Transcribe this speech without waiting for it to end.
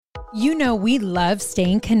You know we love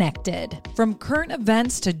staying connected. From current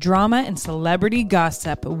events to drama and celebrity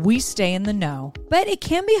gossip, we stay in the know. But it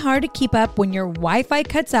can be hard to keep up when your Wi-Fi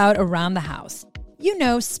cuts out around the house. You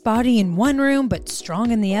know, spotty in one room, but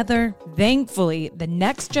strong in the other. Thankfully, the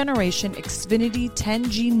next generation Xfinity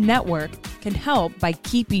 10G network can help by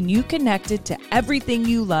keeping you connected to everything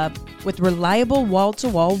you love with reliable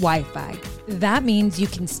wall-to-wall Wi-Fi. That means you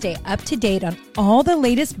can stay up to date on all the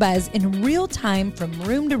latest buzz in real time from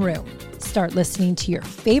room to room. Start listening to your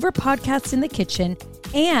favorite podcasts in the kitchen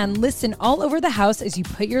and listen all over the house as you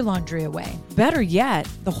put your laundry away. Better yet,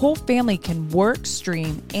 the whole family can work,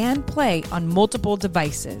 stream, and play on multiple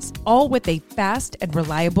devices, all with a fast and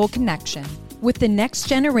reliable connection. With the next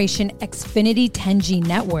generation Xfinity 10G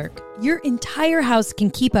network, your entire house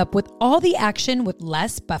can keep up with all the action with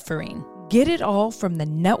less buffering. Get it all from the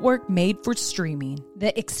network made for streaming.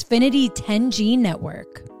 The Xfinity 10G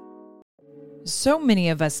network. So many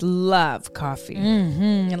of us love coffee.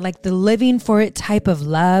 Like the living for it type of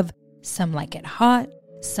love. Some like it hot,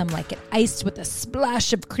 some like it iced with a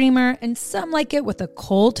splash of creamer, and some like it with a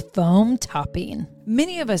cold foam topping.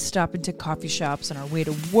 Many of us stop into coffee shops on our way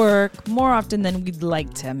to work more often than we'd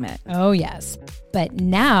like to admit. Oh yes. But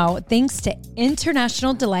now, thanks to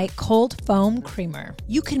International Delight Cold Foam Creamer,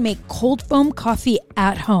 you can make cold foam coffee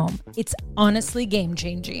at home. It's honestly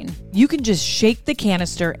game-changing. You can just shake the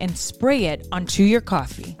canister and spray it onto your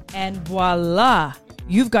coffee. And voila!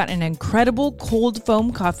 You've got an incredible cold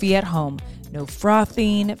foam coffee at home. No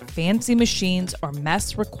frothing, fancy machines, or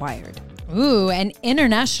mess required. Ooh, and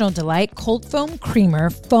International Delight Cold Foam Creamer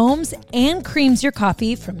foams and creams your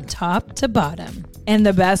coffee from top to bottom. And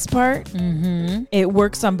the best part? It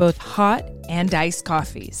works on both hot and iced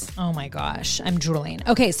coffees. Oh my gosh, I'm drooling.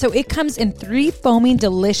 Okay, so it comes in 3 foaming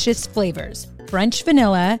delicious flavors: French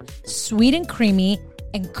vanilla, sweet and creamy,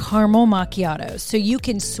 and caramel macchiato. So you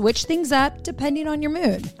can switch things up depending on your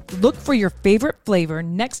mood. Look for your favorite flavor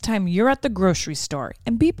next time you're at the grocery store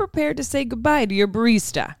and be prepared to say goodbye to your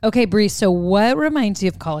barista. Okay, Bree, so what reminds you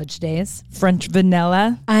of college days? French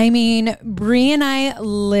vanilla? I mean, Bree and I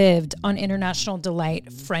lived on International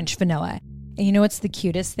Delight French vanilla. And you know what's the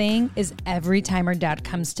cutest thing is every time our dad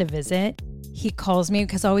comes to visit, he calls me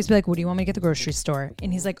because I always be like, what do you want me to get at the grocery store?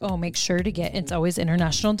 And he's like, oh, make sure to get, it's always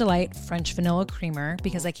International Delight French vanilla creamer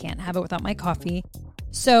because I can't have it without my coffee.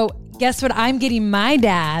 So guess what I'm getting my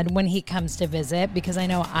dad when he comes to visit because I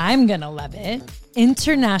know I'm going to love it.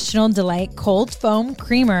 International Delight Cold Foam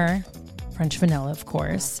Creamer. French vanilla, of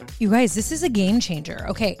course. You guys, this is a game changer.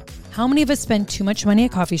 Okay, how many of us spend too much money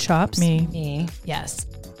at coffee shops? Me, yes.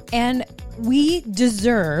 And we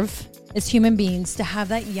deserve, as human beings, to have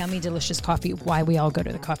that yummy, delicious coffee. Why we all go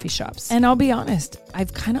to the coffee shops. And I'll be honest,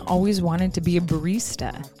 I've kind of always wanted to be a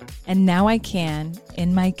barista. And now I can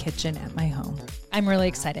in my kitchen at my home. I'm really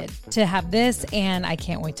excited to have this, and I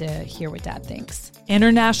can't wait to hear what Dad thinks.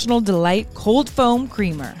 International Delight Cold Foam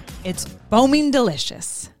Creamer. It's foaming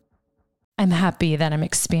delicious. I'm happy that I'm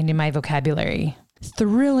expanding my vocabulary.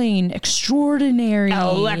 Thrilling, extraordinary.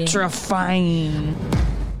 Electrifying.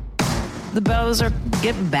 The Bellas are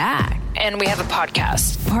getting back. And we have a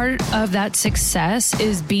podcast. Part of that success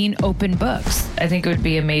is being open books. I think it would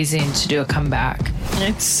be amazing to do a comeback.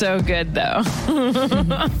 It's so good, though.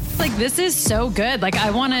 Like, this is so good. Like, I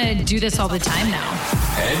want to do this all the time now.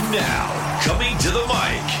 And now, coming to the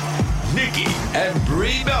mic, Nikki and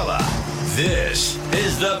Brie Bella. This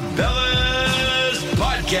is the Bellas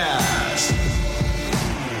Podcast.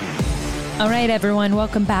 All right, everyone,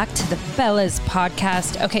 welcome back to the Bellas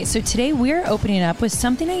Podcast. Okay, so today we're opening up with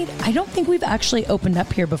something I don't think we've actually opened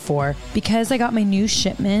up here before because I got my new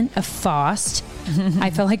shipment of Fost. I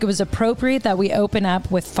felt like it was appropriate that we open up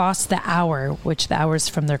with Fost the Hour, which the hour is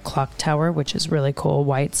from their clock tower, which is really cool,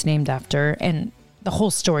 why it's named after, and the whole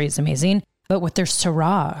story is amazing. But with their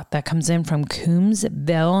Syrah that comes in from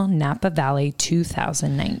Coombsville, Napa Valley,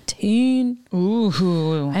 2019.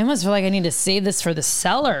 Ooh, I almost feel like I need to save this for the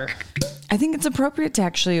cellar. I think it's appropriate to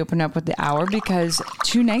actually open up with the hour because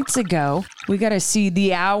 2 nights ago, we got to see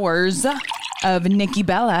the hours of Nikki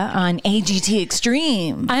Bella on AGT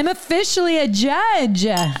Extreme. I'm officially a judge.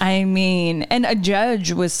 I mean, and a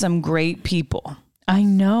judge with some great people. I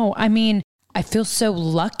know. I mean, I feel so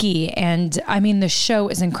lucky. And I mean, the show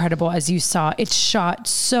is incredible. As you saw, it's shot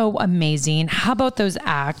so amazing. How about those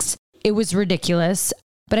acts? It was ridiculous,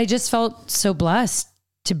 but I just felt so blessed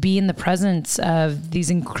to be in the presence of these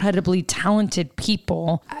incredibly talented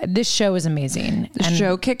people. This show is amazing. The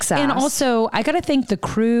show kicks ass. And also, I got to thank the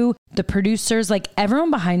crew, the producers, like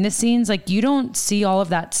everyone behind the scenes. Like, you don't see all of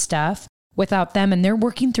that stuff without them. And they're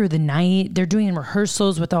working through the night. They're doing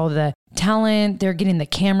rehearsals with all the talent. They're getting the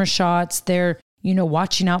camera shots. They're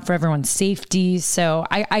watching out for everyone's safety. So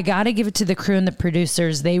I got to give it to the crew and the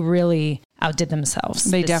producers. They really outdid themselves.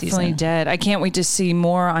 They definitely did. I can't wait to see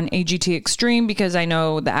more on AGT Extreme because I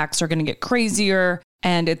know the acts are going to get crazier.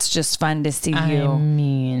 And it's just fun to see you. I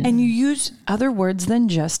mean. And you use other words than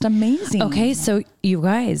just amazing. Okay, so you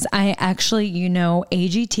guys, I actually,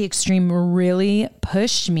 AGT Extreme really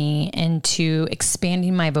pushed me into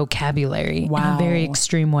expanding my vocabulary in a very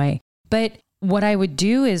extreme way. But what I would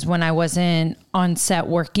do is when I wasn't on set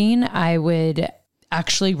working, I would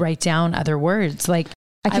actually write down other words. Like,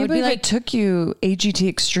 I can't believe it took you AGT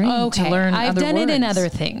Extreme to learn I've other done words. it in other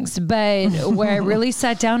things, but where I really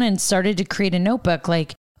sat down and started to create a notebook,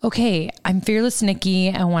 like, okay, I'm fearless Nikki.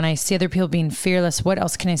 And when I see other people being fearless, what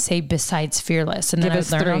else can I say besides fearless? And then I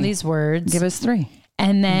learned all these words. Give us 3.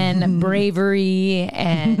 And then bravery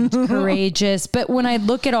and courageous. But when I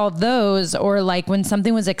look at all those, or like when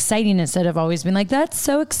something was exciting, instead of always being like, that's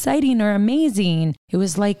so exciting or amazing, it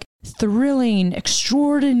was like thrilling,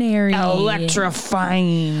 extraordinary,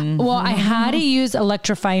 electrifying. Well, I had to use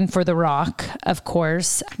electrifying for The Rock, of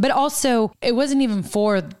course, but also it wasn't even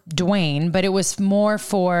for Dwayne, but it was more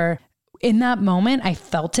for, in that moment, I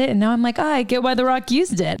felt it. And now I'm like, I get why The Rock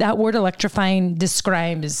used it. That word electrifying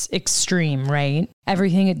describes extreme, right?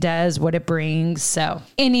 Everything it does, what it brings. So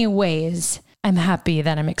anyways, I'm happy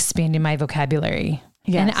that I'm expanding my vocabulary.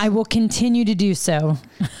 Yes. And I will continue to do so.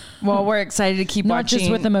 Well, we're excited to keep Not watching.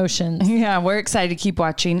 just with emotions. Yeah, we're excited to keep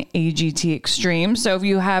watching AGT Extreme. So if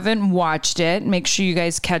you haven't watched it, make sure you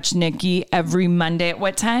guys catch Nikki every Monday at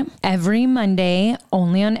what time? Every Monday,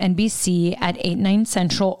 only on NBC at 8, 9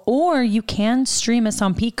 Central, or you can stream us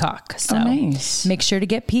on Peacock. So nice. Make sure to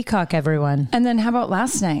get Peacock, everyone. And then how about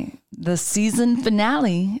last night? The season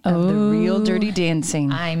finale of The Real Dirty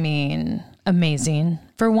Dancing. I mean, amazing.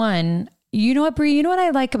 For one, you know what, Brie? You know what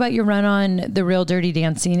I like about your run on The Real Dirty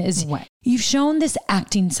Dancing is you've shown this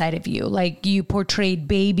acting side of you. Like you portrayed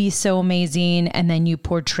Baby so amazing, and then you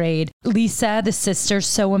portrayed Lisa, the sister,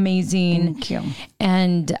 so amazing. Thank you.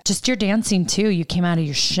 And just your dancing too. You came out of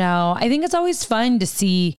your shell. I think it's always fun to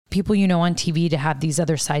see people on TV to have these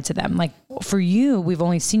other sides of them. Like for you, we've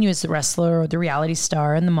only seen you as the wrestler or the reality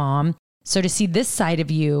star and the mom. So to see this side of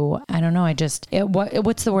you, I don't know.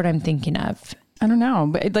 What's the word I'm thinking of? I don't know,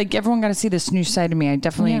 but like everyone got to see this new side of me. I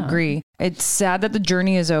definitely agree. It's sad that the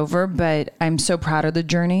journey is over, but I'm so proud of the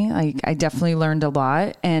journey. Like I definitely learned a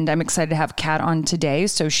lot, and I'm excited to have Cat on today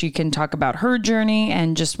so she can talk about her journey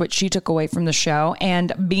and just what she took away from the show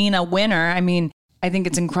and being a winner. I mean, I think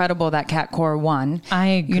it's incredible that Cat Cora won. I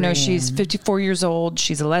agree. She's 54 years old.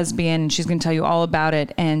 She's a lesbian. And she's going to tell you all about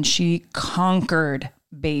it. And she conquered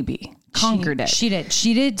Baby. Conquered it. She did.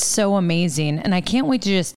 She did so amazing. And I can't wait to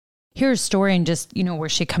just hear her story and just, where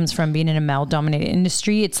she comes from being in a male-dominated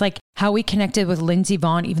industry. It's like how we connected with Lindsey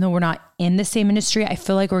Vonn, even though we're not in the same industry. I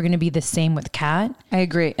feel like we're going to be the same with Kat. I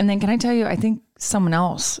agree. And then can I tell you, I think someone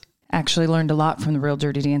else actually learned a lot from The Real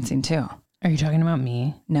Dirty Dancing too. Are you talking about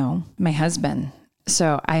me? No, my husband.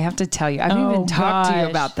 So I have to tell you, I haven't even talked to you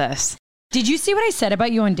about this. Did you see what I said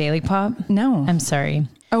about you on Daily Pop? No. I'm sorry.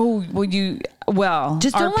 Oh,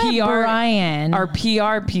 just don't let Brian. Our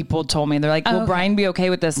PR people told me, they're like, will Brian be okay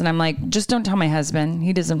with this? And I'm like, just don't tell my husband.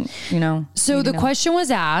 He doesn't, So the question was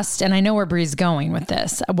asked, and I know where Bree's going with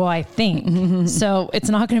this. Well, I think. So it's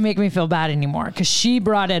not going to make me feel bad anymore because she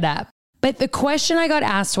brought it up. But the question I got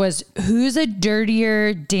asked was, who's a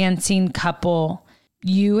dirtier dancing couple,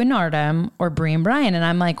 you and Artem or Bree and Brian? And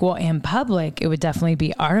I'm like, well, in public, it would definitely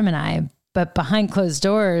be Artem and I. But behind closed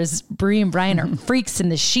doors, Bree and Brian are freaks in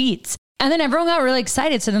the sheets. And then everyone got really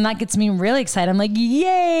excited. So then that gets me really excited. I'm like,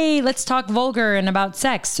 yay, let's talk vulgar and about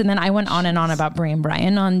sex. And then I went on and on about Bree and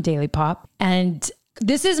Brian on Daily Pop. And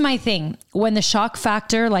this is my thing. When the shock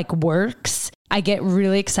factor works, I get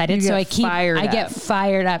really excited. So I get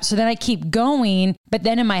fired up. So then I keep going. But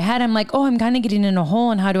then in my head, I'm like, oh, I'm kind of getting in a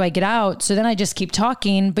hole. And how do I get out? So then I just keep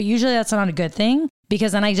talking. But usually that's not a good thing.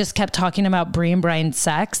 Because then I just kept talking about Bree and Brian's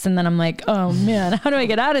sex. And then I'm like, oh man, how do I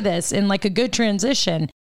get out of this? And like a good transition.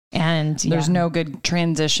 And there's no good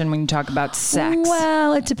transition when you talk about sex.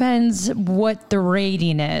 Well, it depends what the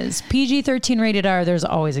rating is. PG-13 rated R, there's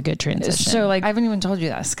always a good transition. So I haven't even told you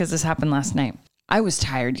this because this happened last night. I was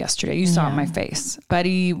tired yesterday. You saw it in my face.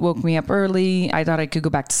 Buddy woke me up early. I thought I could go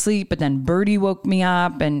back to sleep, but then Birdie woke me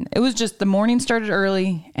up. And it was just the morning started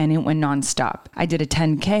early and it went nonstop. I did a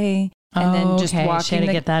 10K. And then just walking.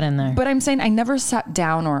 To get that in there. But I'm saying I never sat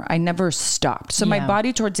down or I never stopped. So my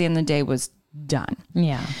body towards the end of the day was done.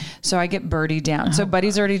 Yeah. So I get Birdie down. So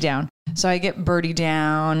Buddy's already down. So I get Birdie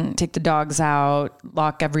down, take the dogs out,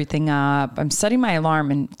 lock everything up. I'm setting my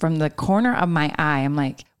alarm, and from the corner of my eye, I'm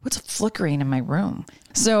like, what's flickering in my room?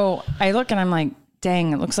 So I look and I'm like,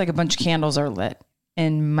 dang, it looks like a bunch of candles are lit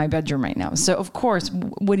in my bedroom right now. So of course,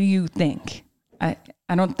 what do you think?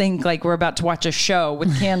 I don't think like we're about to watch a show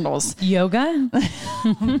with candles. Yoga?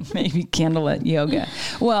 Maybe candlelit yoga.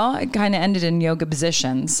 Well, it kind of ended in yoga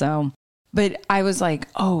position. So, but I was like,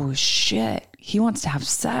 oh shit, he wants to have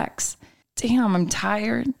sex. Damn, I'm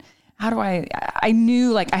tired. How do I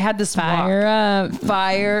knew like I had this Fire up.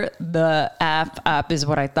 Fire the F up is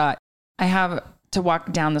what I thought. I have to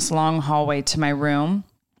walk down this long hallway to my room.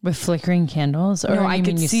 With flickering candles? Or No, I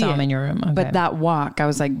could you see saw it. them in your room? Okay. But that walk, I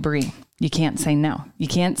was like, Brie, you can't say no. You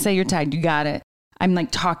can't say you're tired. You got it. I'm like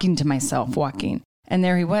talking to myself walking. And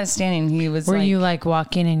there he was standing. He was Were you like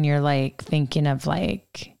walking and you're like thinking of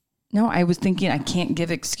like... No, I was thinking I can't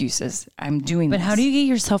give excuses. I'm doing But this. how do you get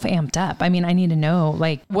yourself amped up? I mean, I need to know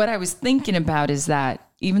like... What I was thinking about is that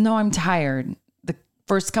even though I'm tired, the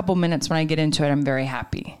first couple minutes when I get into it, I'm very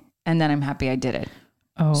happy. And then I'm happy I did it.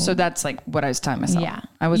 Oh. So that's like what I was telling myself. Yeah.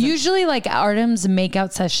 I was usually like Artem's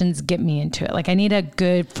makeout sessions get me into it. Like I need a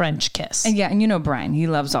good French kiss. And and you know Brian, he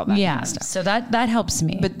loves all that kind of stuff. So that helps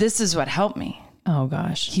me. But this is what helped me. Oh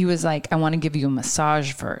gosh. He was like, I want to give you a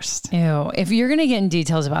massage first. Ew. If you're going to get in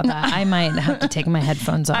details about that, I might have to take my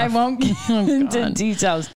headphones off. I won't get into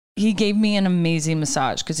details. He gave me an amazing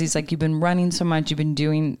massage because he's like, you've been running so much. You've been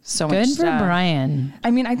doing so much Good for stuff. Brian.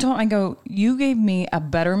 I mean, I go, you gave me a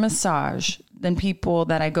better massage than people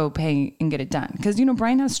that I go pay and get it done. Because, you know,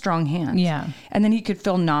 Brian has strong hands. Yeah. And then he could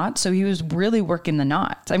feel knots. So he was really working the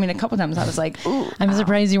knots. I mean, a couple times I was like, ooh. I'm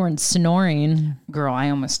surprised you weren't snoring. Girl, I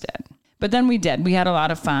almost did. But then we did. We had a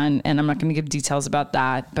lot of fun. And I'm not going to give details about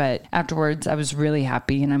that. But afterwards, I was really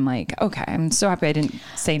happy. And I'm like, okay, I'm so happy I didn't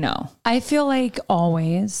say no. I feel like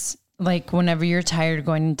always, like whenever you're tired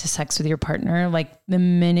going into sex with your partner, like the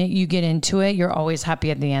minute you get into it, you're always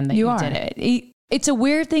happy at the end that you did it. It's a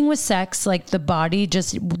weird thing with sex. Like the body,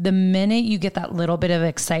 just the minute you get that little bit of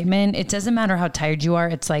excitement, it doesn't matter how tired you are.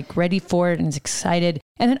 It's like ready for it and it's excited.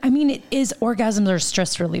 And then, I mean, it is orgasms are a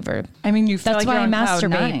stress reliever. I mean, you feel That's like why you're I on cloud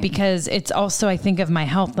masturbate nine. because it's also, I think of my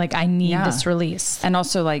health. Like I need this release. And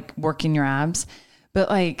also like working your abs. But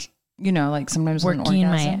like, you know, like sometimes with an Working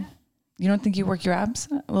orgasm, you don't think you work your abs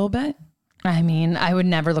a little bit? I mean, I would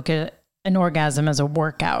never look at an orgasm as a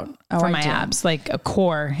workout for I my do. abs, like a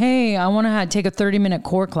core. Hey, I want to take a 30-minute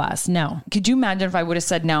core class. No. Could you imagine if I would have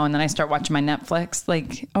said no and then I start watching my Netflix?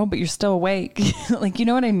 Like, oh, but you're still awake. Like, you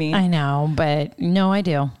know what I mean? I know, but no, I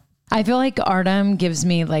do. I feel like Artem gives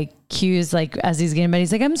me like cues, like as he's getting, but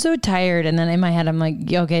he's like, I'm so tired. And then in my head, I'm like,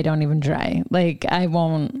 okay, don't even try. Like, I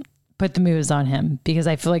won't put the moves on him because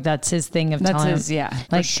I feel like that's his thing of telling him, for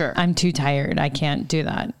like, sure. I'm too tired. I can't do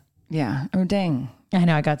that. Yeah. Oh, dang. I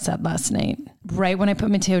know I got sad last night. Right when I put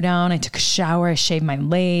Mateo down, I took a shower. I shaved my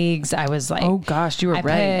legs. I was like, Oh gosh, you were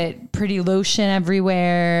ready. put pretty lotion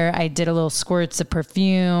everywhere. I did a little squirts of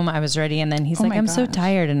perfume. I was ready. And then he's like, my I'm so gosh.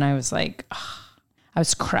 tired. And I was like, ugh. I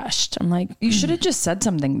was crushed. I'm like, You should have just said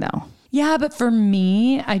something though. yeah, but for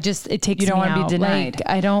me, it takes You don't me wanna be out. denied.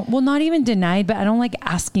 Like, not even denied, but I don't like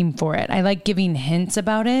asking for it. I like giving hints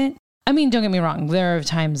about it. I mean, don't get me wrong. There are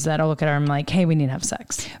times that I'll look at her and I'm like, hey, we need to have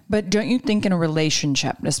sex. But don't you think in a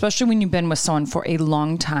relationship, especially when you've been with someone for a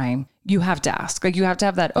long time, you have to ask. Like you have to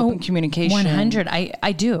have that open communication. 100.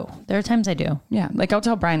 I do. There are times I do. Yeah. Like I'll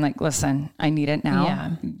tell Brian, like, listen, I need it now.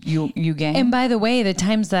 Yeah. You game. And by the way, the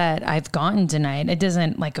times that I've gotten denied, it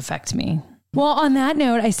doesn't like affect me. Well, on that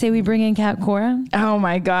note, I say we bring in Cat Cora. Oh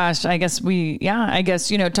my gosh. I guess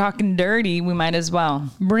talking dirty, we might as well.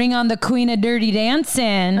 Bring on the queen of dirty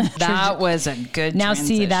dancing. That was a good Now, transition.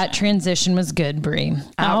 see, that transition was good, Brie.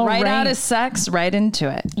 Right out of sex, right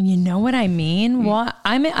into it. You know what I mean? Well,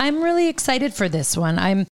 I'm really excited for this one.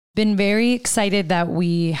 I'm been very excited that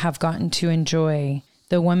we have gotten to enjoy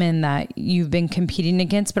the women that you've been competing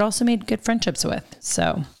against, but also made good friendships with.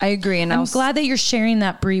 So I agree. And I'm glad that you're sharing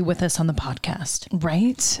that, Brie, with us on the podcast.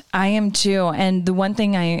 Right. I am too. And the one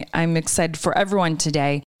thing I'm excited for everyone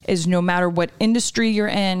today is no matter what industry you're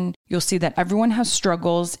in, you'll see that everyone has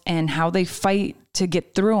struggles and how they fight to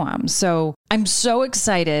get through them. So I'm so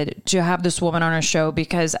excited to have this woman on our show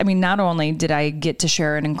because, I mean, not only did I get to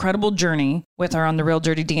share an incredible journey with her on the Real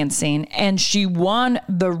Dirty Dancing, and she won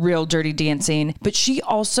the Real Dirty Dancing, but she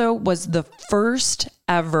also was the first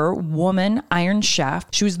ever woman Iron Chef.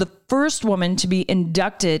 She was the first woman to be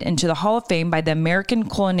inducted into the Hall of Fame by the American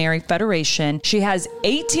Culinary Federation. She has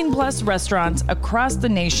 18 plus restaurants across the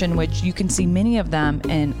nation, which you can see many of them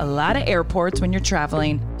in a lot of airports when you're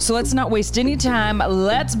traveling. So let's not waste any time.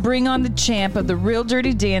 Let's bring on the champ of the Real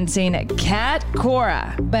Dirty Dancing, Cat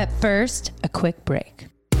Cora. But first, a quick break.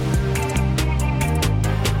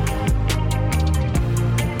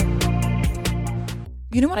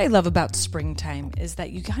 You know what I love about springtime is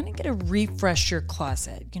that you kind of get to refresh your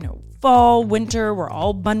closet. Fall, winter, we're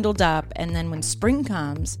all bundled up. And then when spring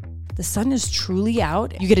comes, the sun is truly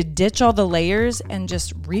out. You get to ditch all the layers and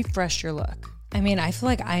just refresh your look. I mean, I feel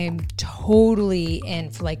like I am totally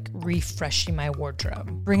in for like refreshing my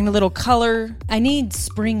wardrobe. Bringing a little color. I need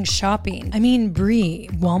spring shopping. I mean, Brie,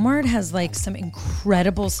 Walmart has like some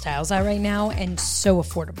incredible styles out right now and so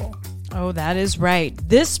affordable. Oh, that is right.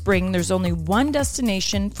 This spring, there's only one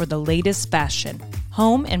destination for the latest fashion.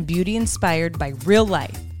 Home and beauty inspired by real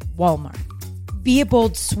life. Walmart. Be it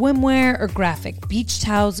bold swimwear or graphic beach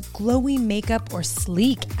towels, glowy makeup or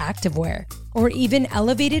sleek activewear, or even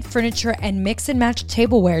elevated furniture and mix and match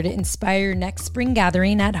tableware to inspire your next spring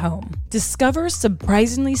gathering at home. Discover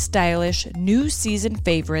surprisingly stylish new season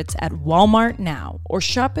favorites at Walmart now or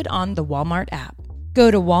shop it on the Walmart app. Go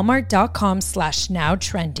to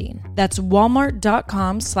walmart.com/nowtrending. That's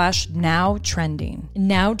walmart.com/nowtrending.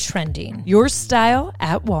 Now trending. Your style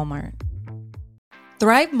at Walmart.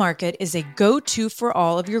 Thrive Market is a go-to for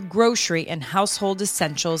all of your grocery and household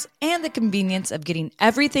essentials, and the convenience of getting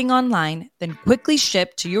everything online, then quickly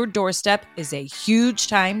shipped to your doorstep is a huge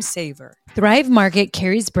time saver. Thrive Market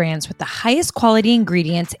carries brands with the highest quality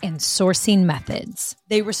ingredients and sourcing methods.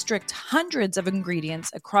 They restrict hundreds of ingredients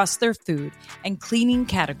across their food and cleaning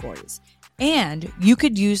categories, and you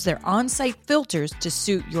could use their on-site filters to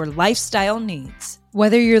suit your lifestyle needs.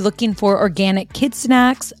 Whether you're looking for organic kid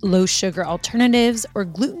snacks, low sugar alternatives, or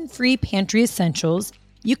gluten-free pantry essentials,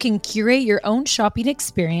 you can curate your own shopping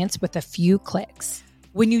experience with a few clicks.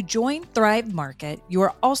 When you join Thrive Market, you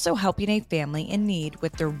are also helping a family in need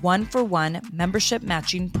with their 1-for-1 membership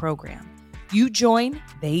matching program. You join,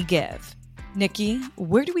 they give. Nikki,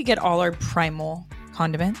 where do we get all our primal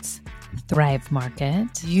condiments? Thrive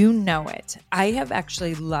Market. You know it. I have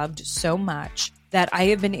actually loved so much that I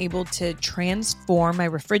have been able to transform my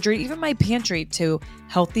refrigerator, even my pantry, to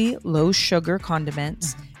healthy, low-sugar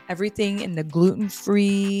condiments. Mm-hmm. Everything in the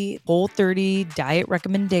gluten-free, Whole30 diet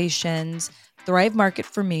recommendations. Thrive Market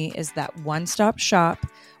for me is that one-stop shop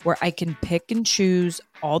where I can pick and choose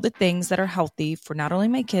all the things that are healthy for not only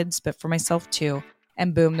my kids, but for myself too.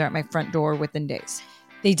 And boom, they're at my front door within days.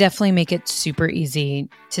 They definitely make it super easy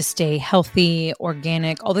to stay healthy,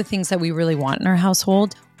 organic, all the things that we really want in our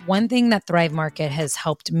household. One thing that Thrive Market has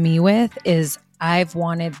helped me with is I've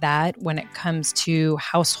wanted that when it comes to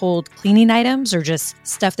household cleaning items or just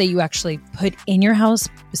stuff that you actually put in your house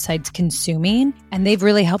besides consuming. And they've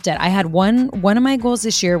really helped it. I had one of my goals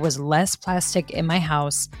this year was less plastic in my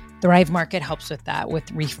house. Thrive Market helps with that, with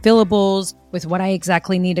refillables, with what I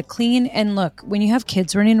exactly need to clean. And look, when you have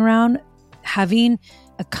kids running around, having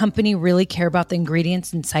a company really care about the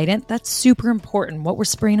ingredients inside it, that's super important. What we're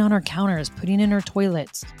spraying on our counters, putting in our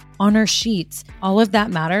toilets, on our sheets, all of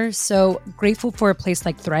that matters. So grateful for a place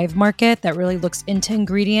like Thrive Market that really looks into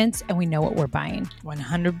ingredients and we know what we're buying.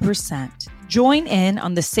 100%. Join in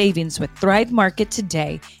on the savings with Thrive Market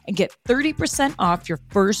today and get 30% off your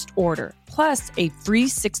first order, plus a free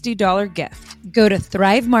 $60 gift. Go to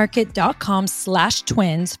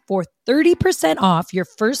thrivemarket.com/twins for 30% off your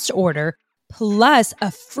first order, plus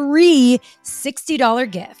a free $60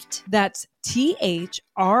 gift. That's THRIVE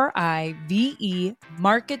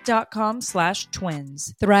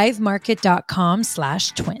market.com/twins.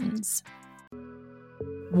 thrivemarket.com/twins.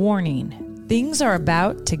 Warning, things are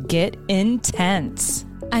about to get intense.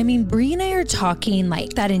 I mean, Brie and I are talking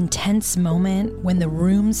like that intense moment when the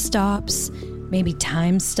room stops, maybe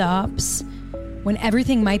time stops, when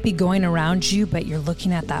everything might be going around you, but you're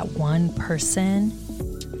looking at that one person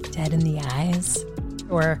dead in the eyes,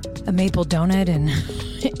 or a maple donut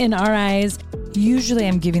in our eyes. Usually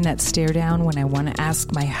I'm giving that stare down when I want to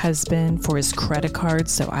ask my husband for his credit card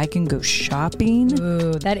so I can go shopping.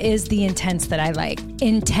 Ooh, that is the intense that I like.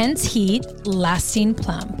 Intense heat, lasting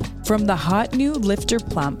plump. From the hot new Lifter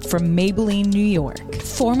Plump from Maybelline, New York.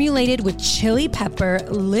 Formulated with chili pepper,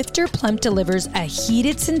 Lifter Plump delivers a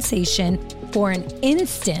heated sensation for an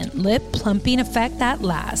instant lip plumping effect that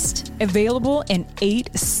lasts. Available in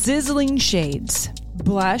 8 sizzling shades: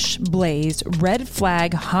 Blush, Blaze, Red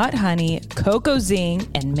Flag, Hot Honey, Cocoa Zing,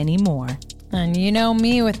 and many more. And you know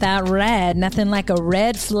me with that red. Nothing like a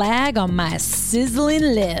red flag on my sizzling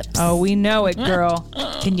lips. Oh, we know it, girl.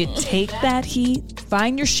 Can you take that heat?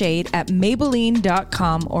 Find your shade at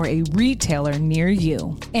Maybelline.com or a retailer near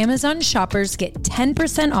you. Amazon shoppers get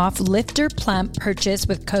 10% off Lifter Plump purchase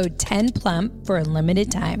with code 10PLUMP for a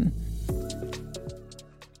limited time.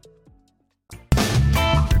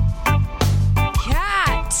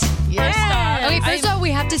 First of all, we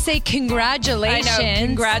have to say congratulations. I know,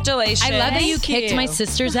 congratulations. I love that you kicked my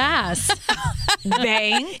sister's ass.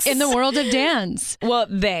 Thanks. In the world of dance. Well,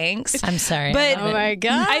 thanks. I'm sorry. But Oh my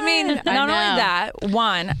God. I mean, not only that,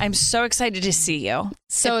 one, I'm so excited to see you.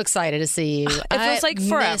 So excited to see you. It feels like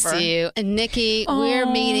forever. Miss you. And Nikki, we're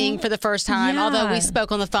meeting for the first time, yeah. although we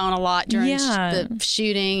spoke on the phone a lot during Yeah. the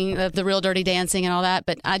shooting of the Real Dirty Dancing and all that.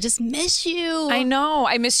 But I just miss you. I know.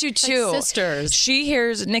 I miss you too. Like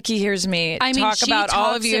sisters. Nikki hears me I mean, talk she about all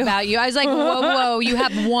of talks you. about you. I was like, whoa, you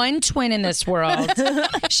have one twin in this world.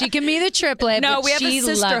 She can be the triplet. No, but we have a she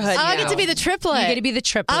sisterhood loves Oh, I you. get to be the triplet. You get to be the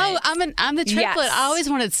triplet. Oh, I'm the triplet. Yes. I always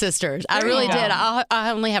wanted sisters. I really you go. did. I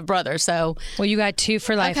only have brothers, so Well, you got two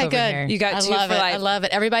for life okay, over good. here. You got I two love for it. life. I love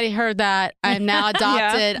it. Everybody heard that. I'm now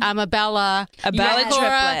adopted. I'm a Bella. A Bella Cat Cora,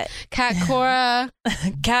 triplet. Cat Cora.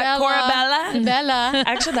 Cat Cora Bella. Bella.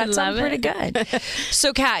 Actually, that sounds pretty good.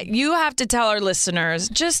 So, Kat, you have to tell our listeners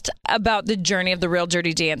just about the journey of the Real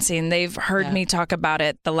Dirty Dancing. They've heard me talk about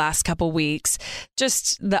it the last couple weeks.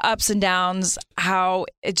 Just the ups and downs, how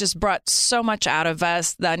it just brought so much out of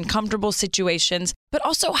us, the uncomfortable situations, but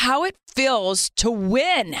also how it feels to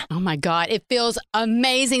win. Oh my God. It feels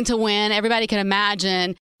amazing to win. Everybody can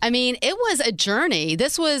imagine. I mean, it was a journey.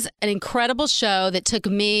 This was an incredible show that took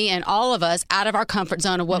me and all of us out of our comfort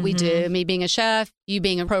zone of what we do. Me being a chef, you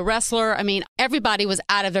being a pro wrestler. I mean, everybody was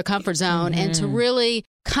out of their comfort zone. And to really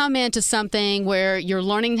come into something where you're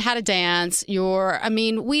learning how to dance. I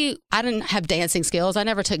didn't have dancing skills. I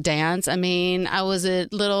never took dance. I mean, I was a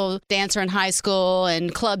little dancer in high school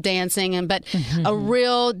and club dancing, but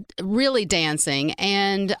really dancing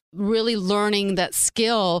and really learning that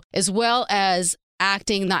skill as well as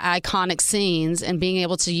acting the iconic scenes and being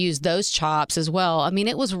able to use those chops as well. I mean,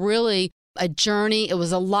 it was really a journey. It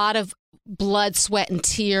was a lot of blood, sweat, and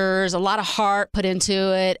tears, a lot of heart put into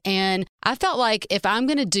it. And I felt like if I'm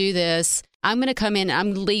going to do this, I'm going to come in,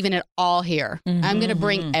 I'm leaving it all here. I'm going to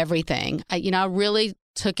bring everything. I really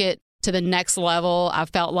took it to the next level. I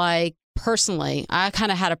felt like personally, I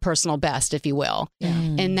kind of had a personal best, if you will,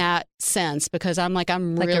 in that sense, because I'm like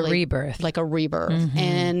really a rebirth. like a rebirth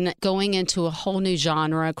and going into a whole new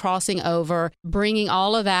genre, crossing over, bringing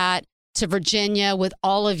all of that to Virginia with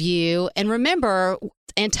all of you. And remember,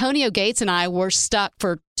 Antonio Gates and I were stuck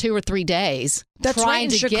for 2 or 3 days trying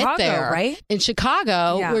to Chicago, get there. right? In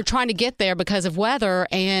Chicago, Yeah. we're trying to get there because of weather.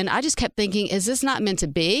 And I just kept thinking, is this not meant to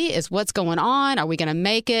be? Is what's going on? Are we going to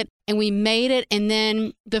make it? And we made it. And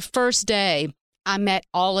then the first day, I met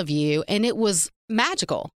all of you, and it was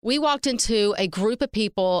magical. We walked into a group of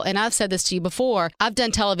people, and I've said this to you before. I've done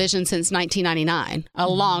television since 1999, a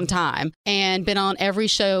long time, and been on every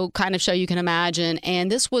kind of show you can imagine.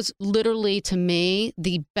 And this was literally, to me,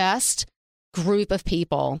 the best group of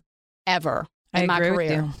people ever in my agree with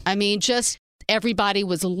career. you. I mean, just everybody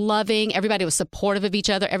was loving, everybody was supportive of each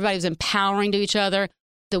other, everybody was empowering to each other.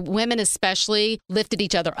 The women especially lifted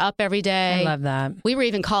each other up every day. I love that. We were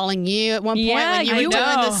even calling you at one point when you were doing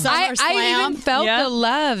the Summer Slam. I even felt the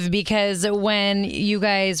love because when you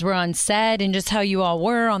guys were on set and just how you all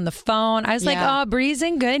were on the phone, I was like, oh, Bree's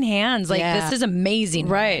in good hands. Like, this is amazing.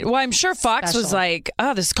 Right. Well, I'm sure Fox was like,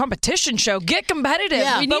 oh, this competition show, get competitive.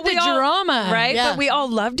 Yeah. We need the drama. Right? Yeah. But we all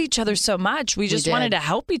loved each other so much. We just did. wanted to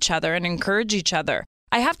help each other and encourage each other.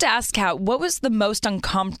 I have to ask, Kat, what was the most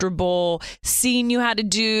uncomfortable scene you had to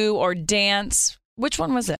do or dance? Which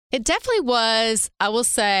one was it? It definitely was, I will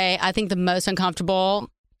say, I think the most uncomfortable.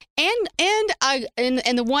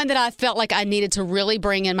 And the one that I felt like I needed to really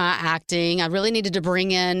bring in my acting. I really needed to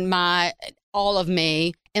bring in all of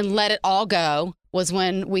me and let it all go was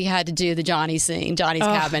when we had to do the Johnny's cabin.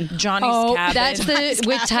 Johnny's cabin. That's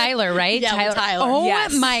with Tyler, right? Yeah, with Tyler. Oh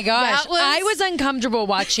Yes. my gosh. That was- I was uncomfortable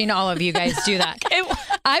watching all of you guys do that.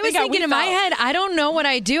 I was Yeah, thinking we in my felt- head, I don't know what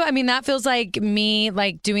I do. I mean, that feels like me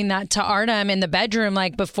like doing that to Artem in the bedroom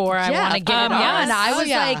like before I want to get it on. yes. I was Oh,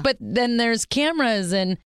 yeah. like, but then there's cameras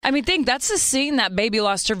and I mean, that's the scene that baby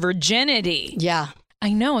lost her virginity. Yeah. I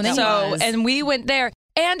know. And then And we went there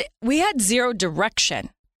and we had zero direction.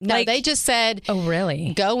 No, they just said, oh,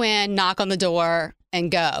 really? go in, knock on the door, and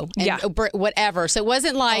go. And Yeah. whatever. So it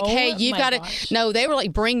wasn't like, hey, you've my got to. gosh. No, they were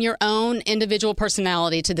like, bring your own individual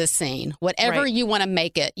personality to this scene. Whatever Right. you want to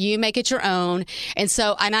make it, you make it your own. And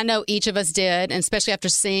I know each of us did, and especially after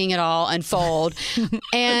seeing it all unfold.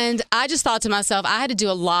 And I just thought to myself, I had to do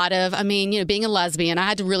a lot of, being a lesbian, I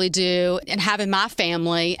had to really do, and having my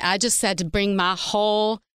family, I just had to bring my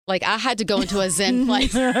whole. Like, I had to go into a Zen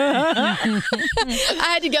place. I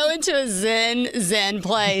had to go into a Zen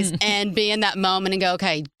place and be in that moment and go,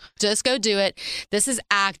 okay, just go do it. This is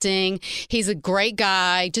acting. He's a great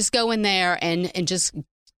guy. Just go in there and just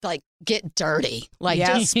like get dirty. Like,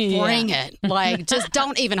 just bring it. Like, just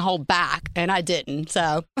don't even hold back. And I didn't.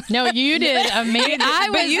 So No, you did amazing.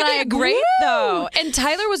 But you did great, though. And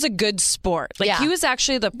Tyler was a good sport. Like, Yeah. he was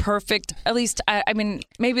actually the perfect, at least, I mean,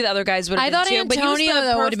 maybe the other guys would have I been thought too, but he was the Antonio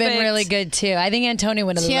though would have been perfect- really good too. I think Antonio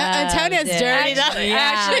would have loved Antonio's it. dirty.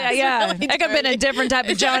 Actually, yeah. really That could have been a different type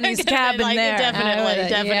of Johnny's cabin like, there.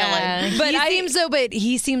 Definitely. Yeah. But But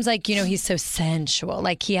he seems like, he's so sensual.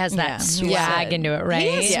 Like he has that swag into it, right? He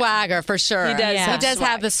has swagger for sure. He does He does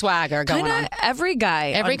have the swagger going Kinda on. every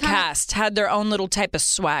guy Every on kind of- cast had their own little type of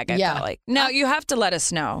swag, I felt like. Now, you have to let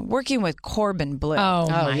us know. Working with Corbin Blue. Oh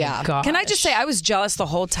my yeah. God. Can I just say, I was jealous the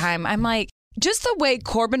whole time. I'm like, just the way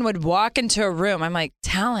Corbin would walk into a room, I'm like,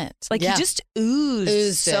 talent. Like, he just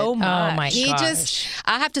oozed so much. Oh my He gosh.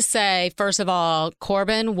 I have to say, first of all,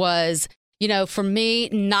 Corbin was, for me,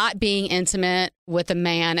 not being intimate with a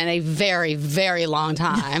man in a very, very long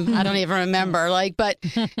time. I don't even remember. But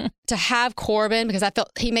to have Corbin, because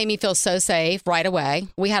he made me feel so safe right away.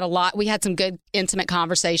 We had some good intimate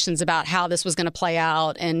conversations about how this was going to play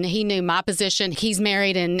out. And he knew my position. He's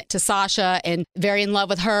married to Sasha and very in love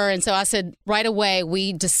with her. And so I said right away,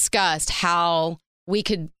 we discussed how we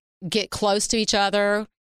could get close to each other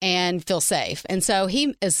and feel safe. And so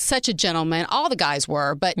he is such a gentleman. All the guys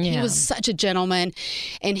were, but he was such a gentleman,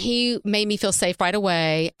 and he made me feel safe right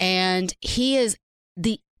away. And he is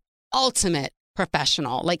the ultimate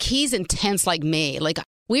professional. Like, he's intense like me. Like,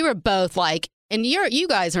 we were both like, and you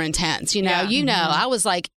guys are intense, I was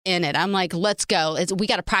like in it. I'm like, let's go. We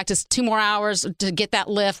got to practice 2 more hours to get that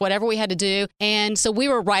lift, whatever we had to do. And so we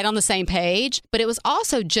were right on the same page, but it was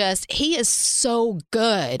also just, he is so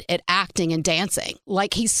good at acting and dancing.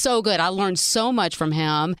 Like, he's so good. I learned so much from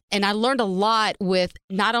him, and I learned a lot with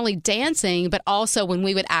not only dancing, but also when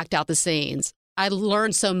we would act out the scenes. I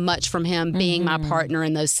learned so much from him being my partner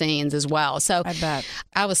in those scenes as well. So I bet.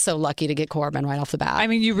 I was so lucky to get Corbin right off the bat. I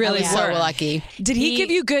mean, you really I was were so lucky. Did he give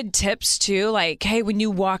you good tips too? Like, hey, when you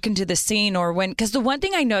walk into the scene, or because the one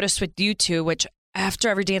thing I noticed with you two, which after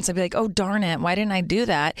every dance, I'd be like, oh, darn it, why didn't I do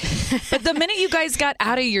that? But the minute you guys got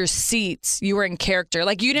out of your seats, you were in character.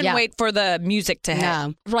 Like, you didn't wait for the music to hit.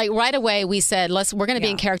 No. Right away, we said, we're going to be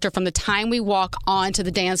in character from the time we walk onto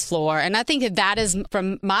the dance floor. And I think that is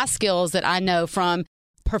from my skills that I know from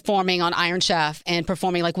performing on Iron Chef and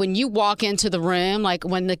performing. Like, when you walk into the room, like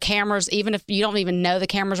when the cameras, even if you don't even know the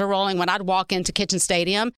cameras are rolling, when I'd walk into Kitchen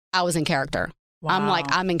Stadium, I was in character. Wow.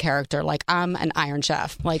 I'm in character. Like, I'm an Iron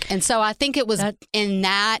Chef. Like, and so I think it was in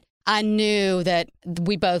that I knew that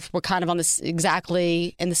we both were kind of on this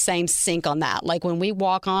exactly in the same sync on that. Like, when we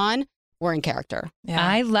walk on, we're in character.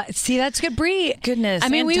 Yeah. See, that's good, Bree. Goodness. I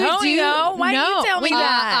mean, Antonio, why do you tell me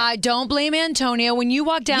that? I don't blame Antonio. When you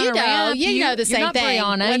walk down a ramp, you know the same not thing.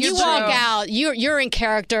 Brianna. When you You're walk true. out, you're in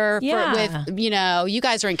character Yeah. with, you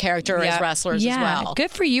guys are in character as wrestlers as well. Good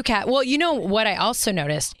for you, Kat. Well, you know what I also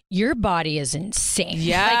noticed? Your body is insane.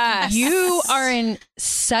 Yes. Like, you are in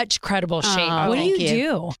such credible shape. What do thank you you.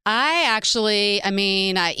 do?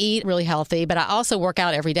 I eat really healthy, but I also work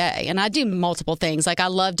out every day. And I do multiple things. Like, I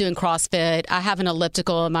love doing CrossFit. I have an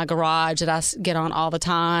elliptical in my garage that I get on all the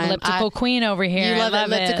time. Elliptical queen over here. You love I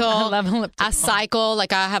love elliptical? It. I love elliptical. I cycle.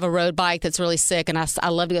 Like, I have a road bike that's really sick, and I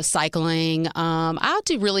love to go cycling. I'll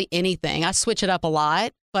do really anything. I switch it up a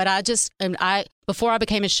lot. But before I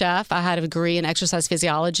became a chef, I had a degree in exercise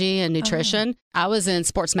physiology and nutrition. I was in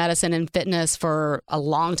sports medicine and fitness for a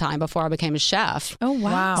long time before I became a chef. Oh,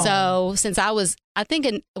 wow. So since when I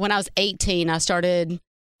was 18, I started,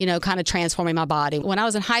 kind of transforming my body. When I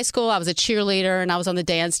was in high school, I was a cheerleader and I was on the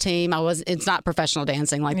dance team. It's not professional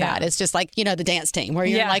dancing like that. It's just like, the dance team where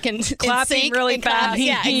you're like in clapping sync really and clap. fast.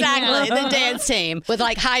 Yeah, exactly. The dance team with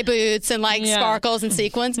like high boots and like sparkles and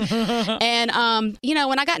sequins. And,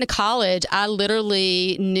 when I got into college, I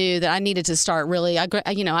literally knew that I needed to start really, I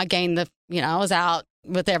gained I was out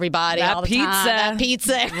with everybody all the time. That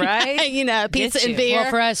pizza, right? Pizza and beer. Well,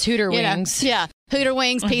 for us, Hooter wings. Yeah. Hooter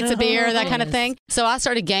wings, pizza, beer, that kind of thing. So I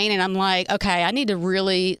started gaining. I'm like, okay, I need to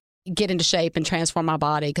really get into shape and transform my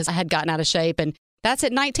body because I had gotten out of shape. And that's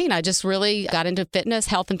at 19. I just really got into fitness,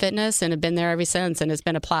 health and fitness, and have been there ever since. And it's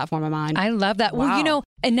been a platform of mine. I love that. Wow. Well,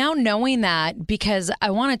 and now knowing that, because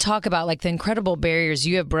I want to talk about like the incredible barriers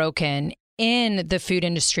you have broken in the food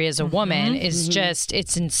industry as a woman is just,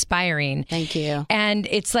 it's inspiring. Thank you. And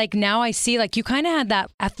it's like now I see like you kind of had that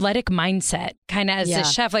athletic mindset kind of as a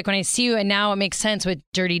chef. Like when I see you, and now it makes sense with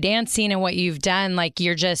Dirty Dancing and what you've done. Like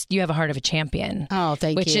you have a heart of a champion. Oh,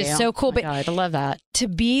 thank you. Which is so cool. But God, I love that. To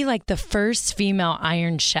be like the first female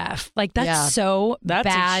Iron Chef, like that's so That's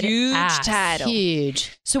bad. a huge title.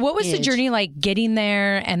 Huge. So what was the journey like getting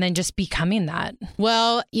there and then just becoming that?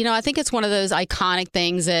 Well, I think it's one of those iconic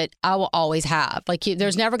things that I will always have. Like,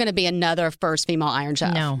 there's never going to be another first female Iron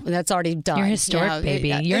Chef. No. That's already done. You're historic, baby.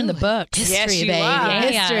 You're in the books. History, Yes, you baby. are.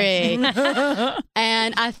 History.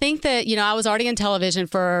 And I think that, I was already in television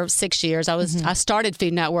for 6 years. I started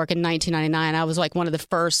Food Network in 1999. I was like one of the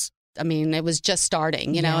first. It was just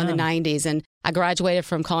starting, in the 90s. And I graduated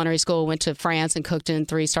from culinary school, went to France and cooked in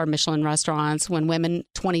 3-star Michelin restaurants when women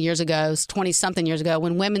 20-something years ago,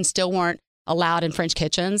 when women still weren't allowed in French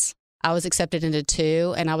kitchens. I was accepted into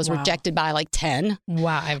 2 and I was rejected by like 10.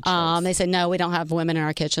 Wow. They said, no, we don't have women in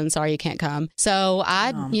our kitchen. Sorry, you can't come. So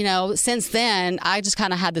since then, I just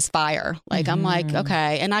kind of had this fire. Like, I'm like,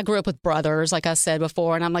 okay. And I grew up with brothers, like I said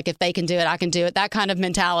before. And I'm like, if they can do it, I can do it. That kind of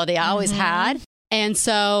mentality I always had. And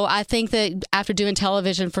so I think that after doing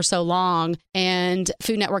television for so long, and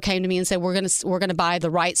Food Network came to me and said, we're gonna buy the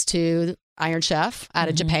rights to Iron Chef out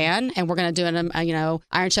of Japan, and we're going to do an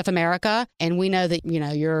Iron Chef America, and we know that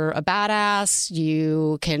you're a badass,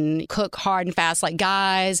 you can cook hard and fast like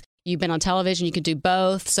guys. You've been on television, you can do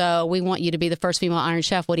both. So we want you to be the first female Iron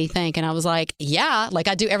Chef. What do you think? And I was like, yeah, like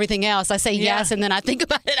I do everything else. I say yes, and then I think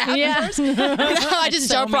about it afterwards. I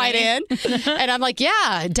just jump right in. And I'm like,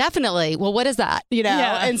 yeah, definitely. Well, what is that?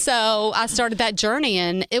 And so I started that journey,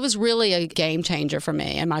 and it was really a game changer for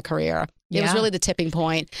me in my career. It was really the tipping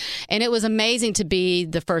point. And it was amazing to be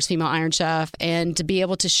the first female Iron Chef and to be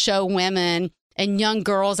able to show women and young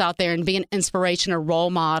girls out there and be an inspiration or role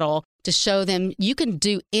model to show them you can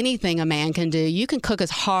do anything a man can do. You can cook as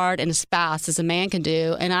hard and as fast as a man can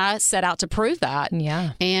do. And I set out to prove that.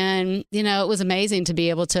 Yeah. And, it was amazing to be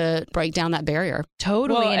able to break down that barrier.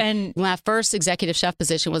 Totally. Well, and my first executive chef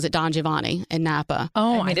position was at Don Giovanni in Napa.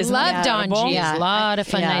 Oh, I love Don G's. Yeah. A lot of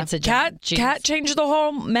fun nights at Don G's. Cat changed the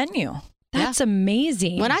whole menu. That's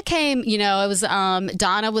amazing. When I came, it was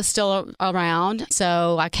Donna was still around.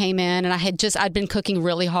 So I came in and I'd been cooking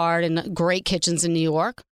really hard in great kitchens in New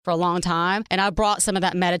York for a long time. And I brought some of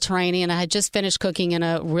that Mediterranean. I had just finished cooking in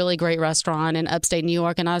a really great restaurant in upstate New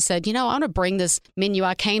York. And I said, I want to bring this menu.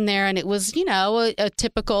 I came there and it was, a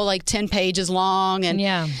typical like 10 pages long. And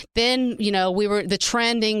then, the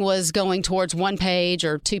trending was going towards 1 page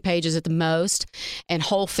or 2 pages at the most, and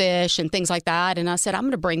whole fish and things like that. And I said, I'm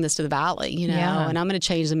going to bring this to the Valley, and I'm going to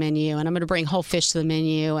change the menu, and I'm going to bring whole fish to the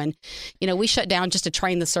menu. And, we shut down just to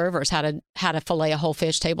train the servers how to fillet a whole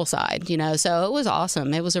fish tableside, so it was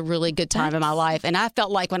awesome. It was a really good time in my life. And I felt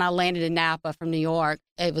like when I landed in Napa from New York,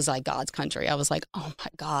 it was like God's country. I was like, oh my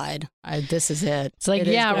God, this is it. It's like,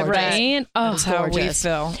 right? Oh, that's how we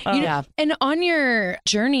feel. And on your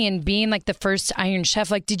journey and being like the first Iron Chef,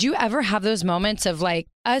 like, did you ever have those moments of like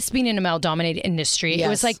us being in a male-dominated industry? Yes. It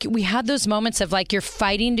was like we had those moments of like you're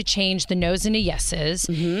fighting to change the no's into yeses,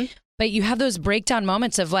 but you have those breakdown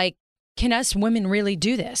moments of like, can us women really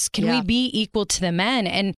do this? Can we be equal to the men?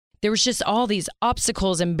 And there was just all these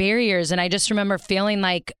obstacles and barriers. And I just remember feeling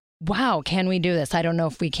like, wow, can we do this? I don't know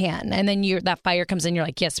if we can. And then that fire comes in, you're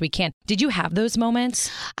like, yes, we can. Did you have those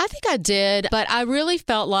moments? I think I did, but I really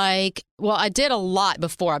felt like, I did a lot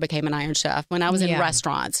before I became an Iron Chef when I was in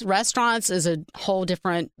restaurants. Restaurants is a whole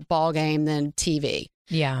different ballgame than TV.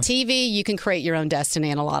 Yeah. TV, you can create your own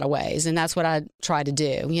destiny in a lot of ways. And that's what I try to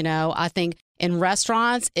do. I think in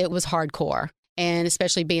restaurants, it was hardcore. And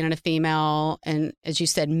especially being in a female and, as you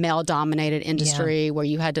said, male-dominated industry where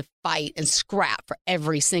you had to fight and scrap for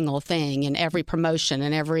every single thing and every promotion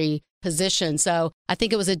and every position. So I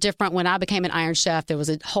think it was when I became an Iron Chef, there was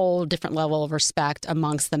a whole different level of respect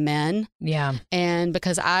amongst the men. Yeah. And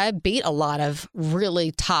because I beat a lot of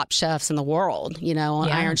really top chefs in the world, on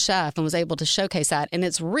Iron Chef, and was able to showcase that. And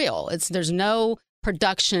it's real. There's no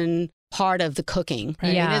production part of the cooking.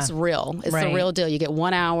 Right? Yeah. And it's real. It's the real deal. You get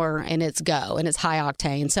 1 hour and it's go, and it's high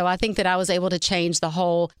octane. So I think that I was able to change the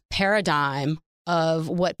whole paradigm of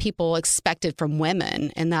what people expected from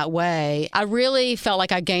women in that way. I really felt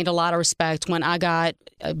like I gained a lot of respect when I got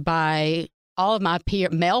by all of my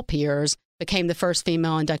male peers became the first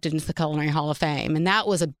female inducted into the Culinary Hall of Fame. And that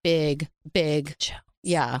was a big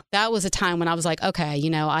Yeah, that was a time when I was like, okay, you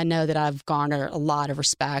know, I know that I've garnered a lot of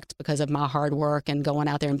respect because of my hard work and going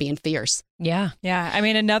out there and being fierce. Yeah. Yeah. I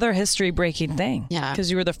mean, another history breaking thing. Yeah. Because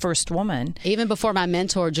you were the first woman. Even before my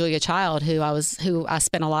mentor, Julia Child, who I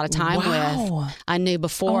spent a lot of time with, I knew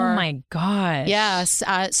before. Oh my gosh. Yes.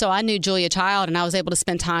 So I knew Julia Child, and I was able to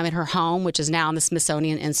spend time at her home, which is now in the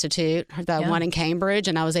Smithsonian Institute, the one in Cambridge.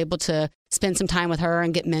 And I was able to spend some time with her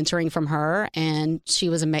and get mentoring from her. And she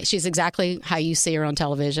was amazing. She's exactly how you see her on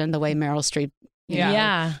television, the way Meryl Streep.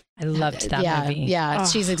 Yeah. I loved that movie. Yeah.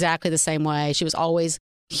 She's exactly the same way. She was always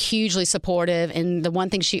hugely supportive. And the one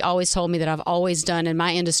thing she always told me that I've always done in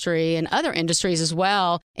my industry and other industries as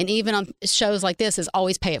well, and even on shows like this, is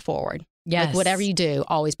always pay it forward. Yes. Like whatever you do,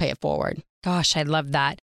 always pay it forward. Gosh, I love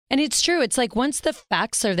that. And it's true. It's like once the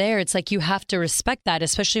facts are there, it's like you have to respect that,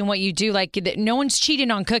 especially in what you do. Like no one's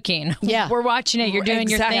cheating on cooking. Yeah. We're watching it. You're doing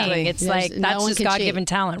your thing. It's like that's just God-given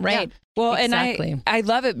talent, right? Yeah. Well, exactly. And I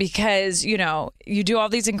love it because, you know, you do all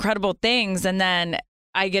these incredible things and then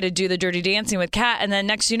I get to do the dirty dancing with Cat. And then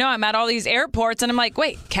next, you know, I'm at all these airports and I'm like,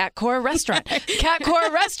 wait, Cat Cora restaurant, Cat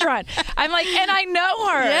Cora restaurant. I'm like, and I know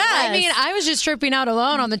her. Yeah. I mean, I was just tripping out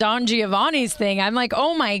alone on the Don Giovanni's thing. I'm like,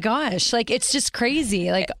 oh my gosh, like it's just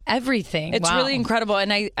crazy. Like everything. It's really incredible.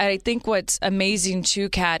 And I think what's amazing too,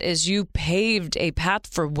 Kat, is you paved a path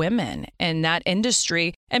for women in that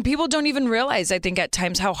industry. And people don't even realize, I think, at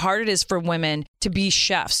times how hard it is for women to be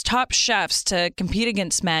chefs, top chefs, to compete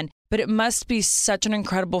against men. But it must be such an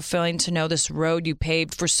incredible feeling to know this road you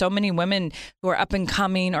paved for so many women who are up and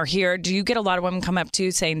coming or here. Do you get a lot of women come up to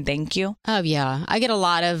you saying thank you? Oh, yeah. I get a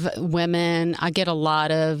lot of women. I get a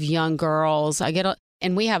lot of young girls.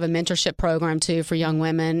 And we have a mentorship program, too, for young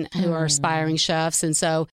women who are aspiring chefs. And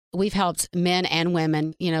so we've helped men and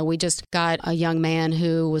women. You know, we just got a young man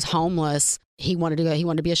who was homeless. He wanted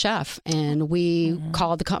to be a chef. And we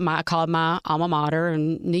I called my alma mater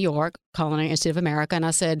in New York, Culinary Institute of America. And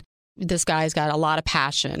I said, this guy's got a lot of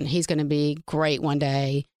passion. He's going to be great one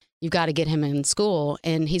day. You've got to get him in school,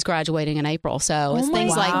 and he's graduating in April. So it's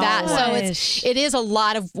things like that. So it is a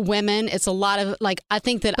lot of women. It's a lot of I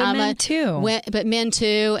think that but men too. But men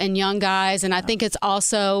too, and young guys. And I think it's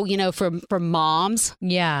also, you know, for moms.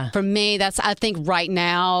 Yeah. For me, I think right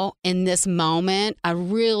now in this moment, I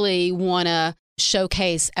really want to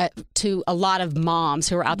showcase to a lot of moms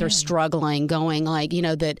who are out there struggling, going like, you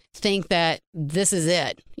know, that think that this is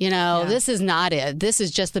it. You know, this is not it. This is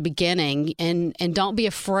just the beginning. And don't be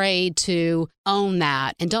afraid to own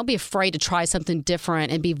that. And don't be afraid to try something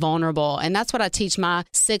different and be vulnerable. And that's what I teach my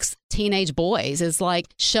 6 teenage boys, is like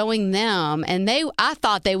showing them. And I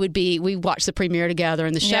thought they would be, we watched the premiere together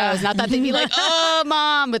in the shows. And I thought they'd be like, oh,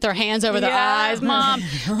 Mom, with their hands over their eyes, Mom.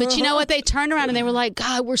 But you know what? They turned around and they were like,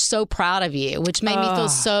 God, we're so proud of you, which made me feel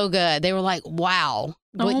so good. They were like, wow.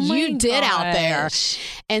 What you did out there.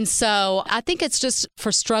 And so I think it's just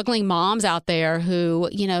for struggling moms out there who,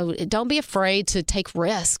 you know, don't be afraid to take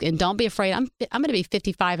risk, and don't be afraid. I'm going to be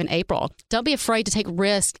 55 in April. Don't be afraid to take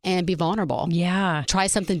risk and be vulnerable. Yeah. Try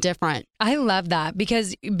something different. I love that,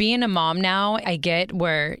 because being a mom now, I get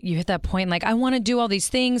where you hit that point, like I want to do all these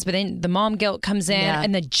things, but then the mom guilt comes in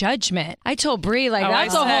and the judgment. I told Bree, like,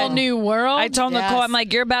 that's a whole new world. I told Nicole, I'm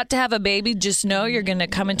like, you're about to have a baby. Just know you're going to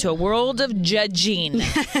come into a world of judging.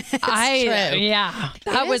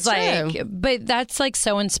 That was like, but that's like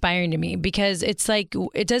so inspiring to me, because it's like,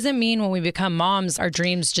 it doesn't mean when we become moms, our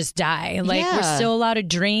dreams just die. Like we're still allowed to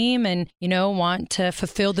dream and, you know, want to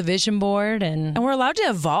fulfill the vision board, and we're allowed to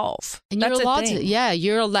evolve. And you're allowed to,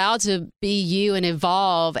 you're allowed to be you and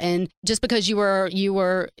evolve. And just because you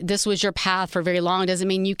were, this was your path for very long, doesn't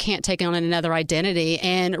mean you can't take on another identity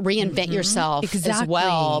and reinvent yourself as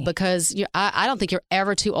well. Because I don't think you're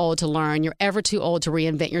ever too old to learn. You're ever too old to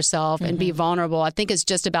reinvent yourself and be vulnerable. I think it's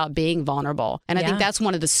just about being vulnerable. And I think that's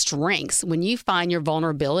one of the strengths. When you find your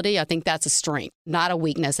vulnerability, I think that's a strength, not a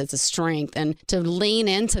weakness. It's a strength. And to lean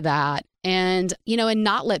into that, and, you know, and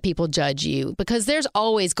not let people judge you, because there's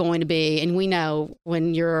always going to be, and we know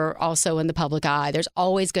when you're also in the public eye, there's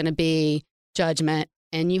always going to be judgment,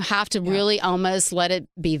 and you have to really almost let it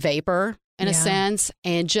be vapor in a sense,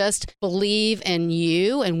 and just believe in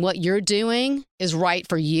you, and what you're doing is right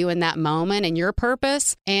for you in that moment and your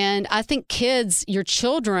purpose. And I think kids, your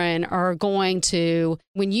children are going to,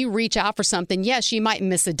 when you reach out for something, yes, you might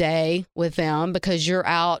miss a day with them because you're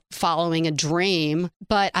out following a dream,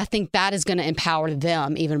 but I think that is going to empower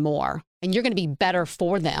them even more. And you're going to be better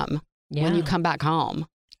for them when you come back home.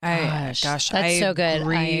 Gosh, that's so good.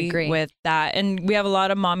 I agree with that. And we have a lot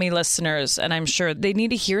of mommy listeners, and I'm sure they need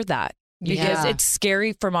to hear that. because Yeah. it's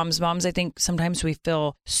scary for moms. Moms, I think sometimes we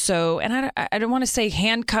feel so, and I don't want to say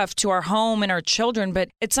handcuffed to our home and our children, but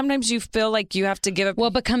it's sometimes you feel like you have to give up. Well,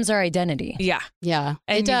 it becomes our identity. Yeah. Yeah.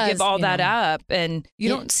 And it you does. give all you that know. up, and you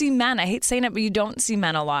Yeah. don't see men. I hate saying it, but you don't see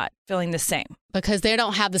men a lot feeling the same. Because they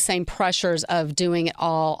don't have the same pressures of doing it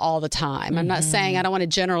all the time. I'm not saying, I don't want to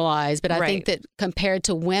generalize, but I think that compared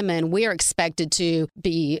to women, we are expected to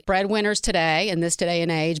be breadwinners today, in this day and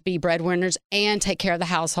age, be breadwinners and take care of the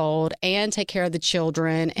household and take care of the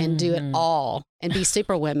children and do it all and be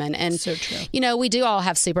super women. And So true. you know, we do all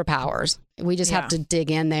have superpowers. We just have to dig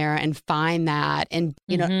in there and find that and,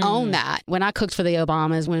 you know, own that. When I cooked for the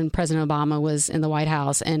Obamas, when President Obama was in the White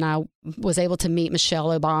House, and I was able to meet Michelle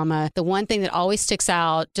Obama, the one thing that always sticks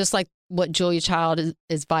out, just like what Julia Child's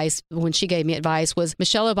advice when she gave me advice, was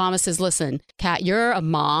Michelle Obama says, listen, Kat, you're a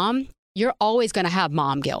mom. You're always going to have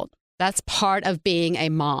mom guilt. That's part of being a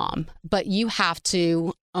mom, but you have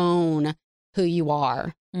to own who you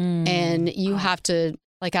are. And you have to,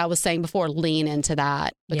 like I was saying before, lean into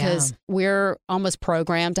that, because we're almost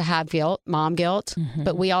programmed to have guilt, mom guilt,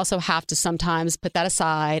 but we also have to sometimes put that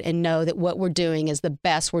aside and know that what we're doing is the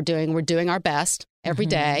best we're doing. We're doing our best every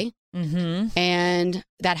day, and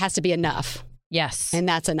that has to be enough. Yes. And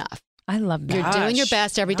that's enough. I love that. You're doing your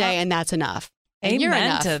best every day, and that's enough. And you're Amen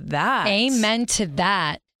enough. to that. Amen to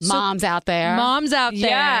that. Moms out there. Moms out there.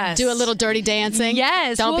 Yes. Do a little dirty dancing.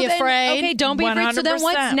 Yes. Don't be then- afraid. Okay, don't be afraid. So then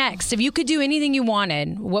what's 100%. next? If you could do anything you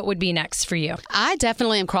wanted, what would be next for you? I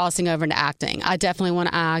definitely am crossing over into acting. I definitely want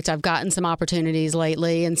to act. I've gotten some opportunities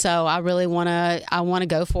lately, and so I really want to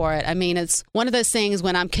go for it. I mean, it's one of those things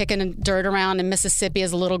when I'm kicking dirt around in Mississippi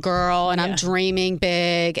as a little girl and I'm dreaming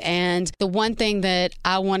big, and the one thing that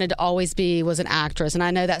I wanted to always be was an actress. And I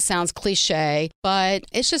know that sounds cliche, but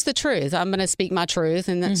it's just the truth. I'm going to speak my truth,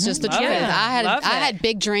 and that's just the truth. it. I Love had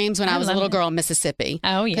big dreams when I was a little girl in Mississippi.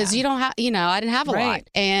 Oh, yeah. Because you don't have, I didn't have a lot.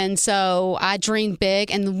 And so I dreamed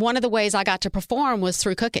big. And one of the ways I got to perform was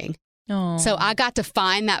through cooking. Oh. So I got to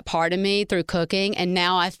find that part of me through cooking. And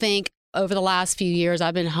now I think over the last few years,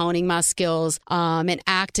 I've been honing my skills in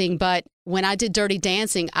acting. But when I did Dirty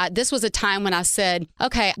Dancing, this was a time when I said,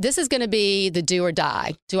 okay, this is going to be the do or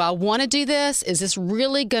die. Do I want to do this? Is this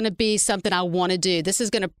really going to be something I want to do? This is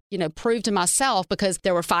going to, prove to myself, because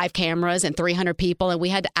there were 5 cameras and 300 people and we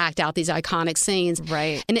had to act out these iconic scenes.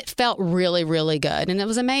 Right. And it felt really, really good. And it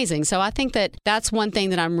was amazing. So I think that that's one thing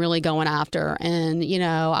that I'm really going after. And,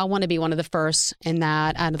 I want to be one of the first in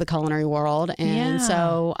that out of the culinary world. And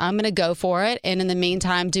so I'm going to go for it. And in the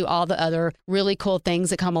meantime, do all the other really cool things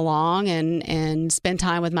that come along and spend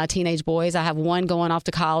time with my teenage boys. I have one going off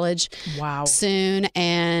to college soon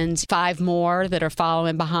and 5 more that are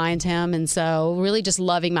following behind him. And so really just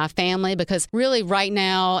loving my family, because really right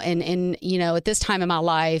now and at this time in my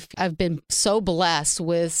life, I've been so blessed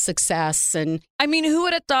with success. And I mean, who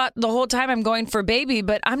would have thought the whole time I'm going for baby,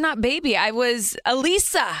 but I'm not baby. I was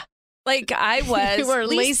Elisa. Like I was You were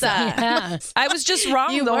Lisa. Yeah. I was just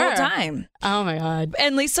wrong You the whole were. time. oh my God.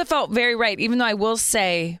 And Lisa felt very right, even though I will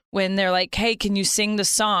say when they're like, hey, can you sing the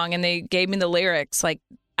song? And they gave me the lyrics like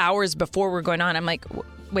hours before we're going on. I'm like,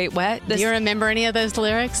 wait, what? Do you remember any of those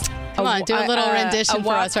lyrics? Come on, do a little rendition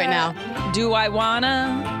for us right now. Do I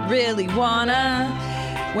wanna, really wanna,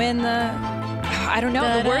 when I don't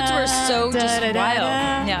know, the words were so just wild.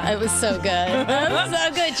 Yeah. It was so good. It was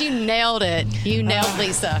so good. You nailed it. You nailed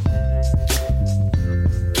Lisa.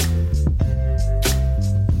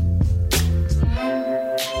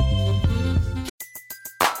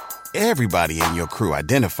 Everybody in your crew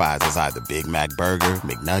identifies as either Big Mac Burger,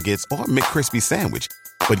 McNuggets, or McCrispy Sandwich.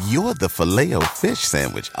 But you're the Filet-O-Fish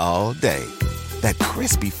Sandwich all day. That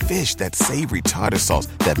crispy fish, that savory tartar sauce,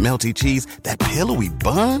 that melty cheese, that pillowy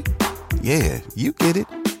bun. Yeah, you get it.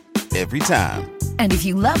 Every time. And if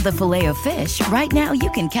you love the Filet-O-Fish, right now you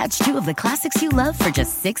can catch 2 of the classics you love for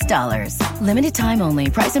just $6. Limited time only.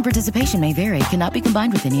 Price and participation may vary. Cannot be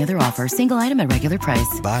combined with any other offer. Single item at regular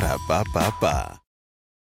price. Ba-da-ba-ba-ba.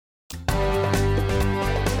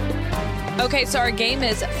 Okay, so our game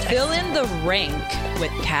is fill in the rank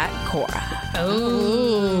with Cat Cora.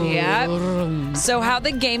 Oh. Yep. So how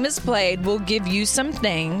the game is played, we'll give you some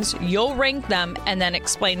things, you'll rank them, and then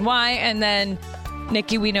explain why. And then,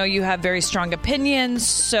 Nikki, we know you have very strong opinions,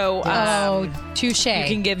 so touche. you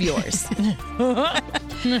can give yours.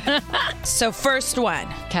 So first one.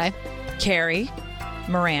 Okay. Carrie,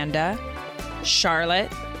 Miranda,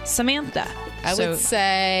 Charlotte, Samantha. I would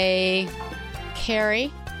say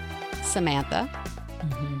Carrie, Samantha,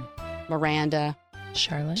 Miranda,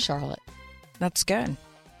 Charlotte. That's good.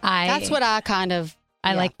 That's what I kind of...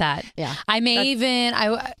 I like that. Yeah. I may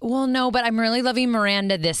but I'm really loving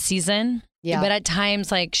Miranda this season. Yeah. But at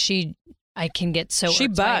times, like I can get so She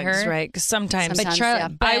irked by bugs, her. right? 'Cause sometimes But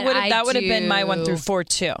Charlotte, that would have been my 1 through 4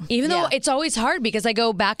 too. Even though it's always hard because I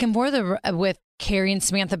go back and forth with Carrie and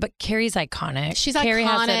Samantha, but Carrie's iconic. She's Carrie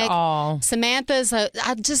iconic. has it all. Samantha's.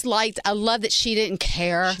 I love that she didn't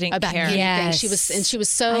care about anything. Yes. She was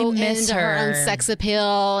so into her own sex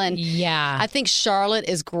appeal, and I think Charlotte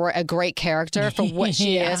is a great character for what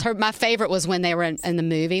she is. My favorite was when they were in the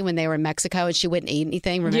movie when they were in Mexico and she wouldn't eat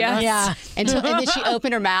anything. Remember? Yeah. And then she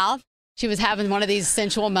opened her mouth. She was having one of these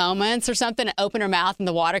sensual moments or something, and opened her mouth and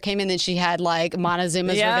the water came in, and then she had like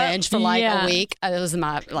Montezuma's revenge for like a week. It was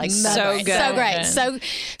my so good. So great.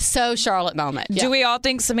 So Charlotte moment. Yeah. Do we all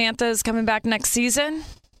think Samantha is coming back next season?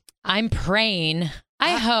 I'm praying.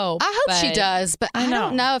 I hope. I hope she does, but I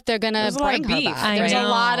don't know if they're going to bring her back. There's a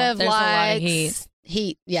lot of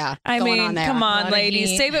heat. Yeah. I mean, on there. come on,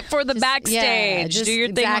 ladies. Save it for the backstage. Do your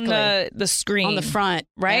thing on the screen. On the front.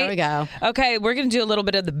 Right? There we go. Okay, we're going to do a little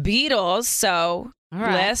bit of the Beatles. So,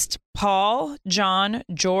 list Paul, John,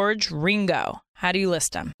 George, Ringo. How do you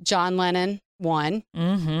list them? John Lennon, 1.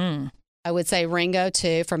 Mm-hmm. I would say Ringo,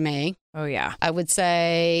 2 for me. Oh, yeah. I would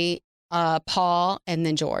say Paul and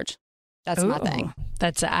then George. That's my thing.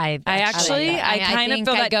 I kind of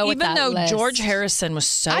feel that even though George Harrison was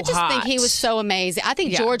so I just think he was so amazing. I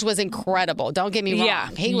think George was incredible. Don't get me wrong. Yeah.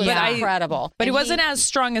 He was incredible. But he wasn't as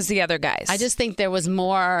strong as the other guys. I just think there was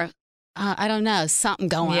more, I don't know, something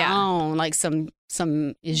going on, like some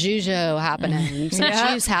juju happening, some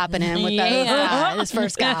juice happening with those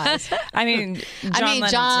first guys. I mean,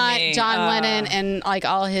 John Lennon and like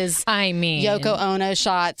all his Yoko Ono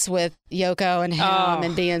shots with Yoko and him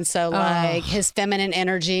and being so like his feminine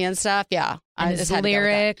energy and stuff. Yeah. And his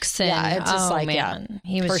lyrics and it's just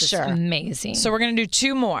he was for just sure amazing. So we're going to do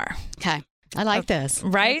 2 more. Okay. I like this.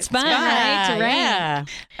 Right? It's fun, right? Yeah.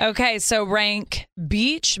 Okay, so rank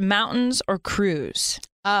beach, mountains, or cruise.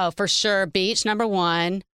 Oh, for sure. Beach, number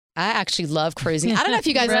 1. I actually love cruising. I don't know if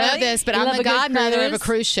you guys know this, but I'm the godmother of a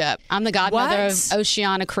cruise ship. I'm the godmother of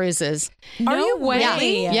Oceana Cruises. Are you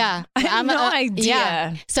way? Yeah. I have no idea.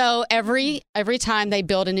 Yeah. So every time they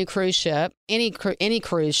build a new cruise ship, any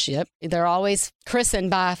cruise ship, they're always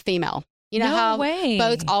christened by a female. You know how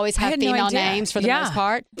boats always have female names for the most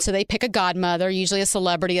part? So they pick a godmother, usually a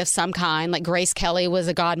celebrity of some kind. Like Grace Kelly was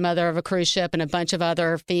a godmother of a cruise ship and a bunch of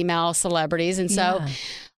other female celebrities. And so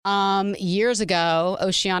years ago,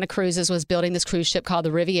 Oceana Cruises was building this cruise ship called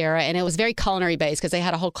the Riviera, and it was very culinary based because they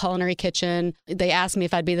had a whole culinary kitchen. They asked me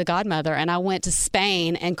if I'd be the godmother, and I went to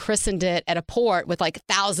Spain and christened it at a port with like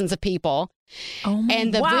thousands of people.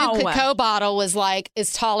 And the Veuve Clicquot bottle was like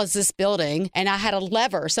as tall as this building, and I had a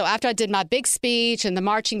lever. So after I did my big speech and the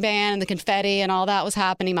marching band and the confetti and all that was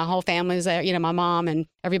happening, my whole family was there, my mom and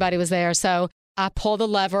everybody was there. So I pull the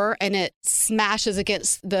lever and it smashes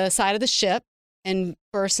against the side of the ship and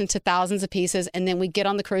bursts into thousands of pieces. And then we get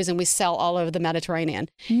on the cruise and we sail all over the Mediterranean.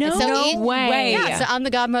 No way. Yeah, so I'm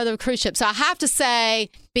the godmother of a cruise ship. So I have to say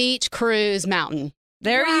beach, cruise, mountain.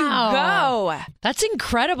 There you go. That's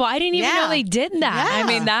incredible. I didn't even know they did that. Yeah. I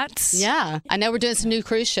mean, that's... Yeah. I know we're doing some new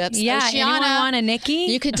cruise ships. Yeah. Oceana, anyone want a Nikki?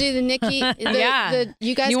 You could do the Nikki. You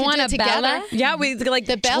guys could want do a it together. Bella? Yeah, we like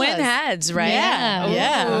the twin Bellas. heads, right?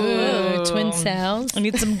 Yeah. Ooh, twin cells. I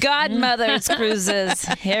need some godmothers cruises.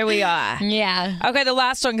 Here we are. Yeah. Okay, the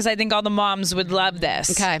last one, because I think all the moms would love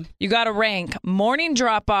this. Okay. You got to rank morning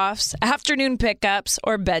drop-offs, afternoon pickups,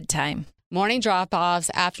 or bedtime. Morning drop-offs,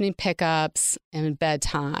 afternoon pickups, and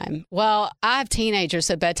bedtime. Well, I have teenagers,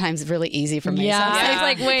 so bedtime's really easy for me. Yeah. So I was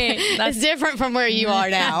like, wait. It's different from where you are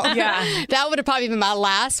now. Yeah. That would have probably been my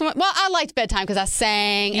last one. Well, I liked bedtime because I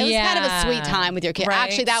sang. It was kind of a sweet time with your kid. Right.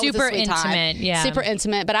 Actually, that Super was a sweet intimate, time. yeah. Super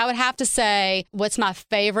intimate. But I would have to say what's my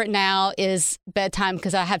favorite now is bedtime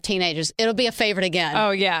because I have teenagers. It'll be a favorite again.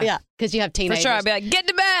 Oh, yeah. Yeah, because you have For teenagers. sure. I'd be like, get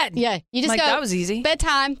to bed. Yeah, you just like, go. that was easy.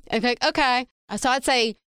 Bedtime. Okay. So I'd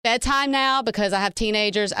say bedtime now because I have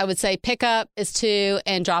teenagers. I would say pickup is 2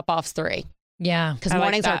 and drop-offs 3 Yeah. because I like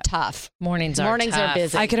mornings are that. tough. Mornings are tough.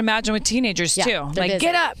 busy. I can imagine with teenagers, Yeah, too. they're Like, busy.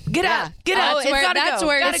 get up. Oh, That's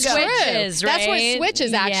where it It's true. switches, right? That's where it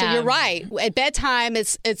switches, actually. Yeah. You're right. At bedtime,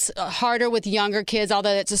 it's harder with younger kids,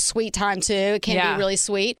 although it's a sweet time, too. It can be really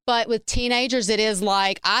sweet. But with teenagers, it is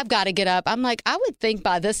like, I've got to get up. I'm like, I would think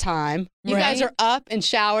by this time, you guys are up and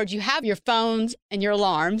showered. You have your phones and your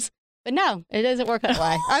alarms. But no, it doesn't work that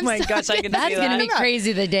way. Oh my gosh, I can That's see going to that. be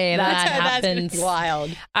crazy the day that That's happens. wild.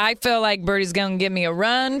 I feel like Birdie's going to give me a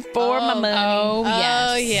run for my money. Oh, yes.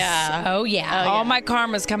 Oh, yeah. Oh, yeah. All my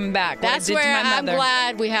karma's coming back. That's what I did where to my I'm mother.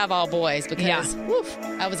 glad we have all boys because woof,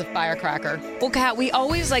 that was a firecracker. Well, Kat, we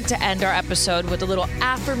always like to end our episode with a little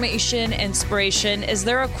affirmation, inspiration. Is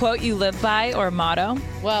there a quote you live by or a motto?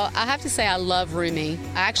 Well, I have to say I love Rumi.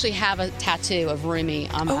 I actually have a tattoo of Rumi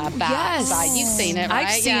on my back. yes. Side. You've seen it, right?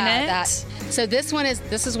 I've seen it. So this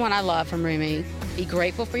is one I love from Rumi. Be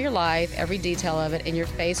grateful for your life, every detail of it, and your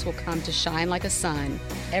face will come to shine like a sun.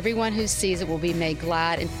 Everyone who sees it will be made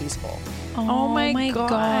glad and peaceful. Oh my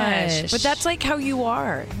gosh. But that's like how you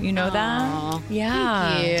are. You know that?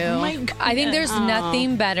 Yeah. Thank you. Oh my God. I think there's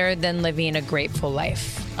nothing better than living a grateful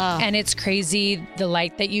life. And it's crazy the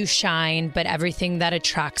light that you shine, but everything that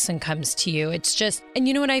attracts and comes to you. It's just, and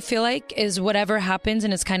you know what I feel like is whatever happens,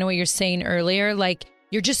 and it's kind of what you're saying earlier, like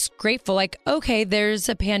you're just grateful. Like, okay, there's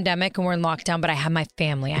a pandemic and we're in lockdown, but I have my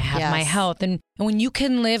family, I have my health. And when you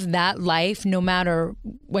can live that life, no matter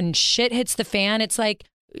when shit hits the fan, it's like,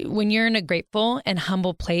 when you're in a grateful and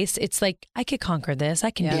humble place, it's like, I could conquer this.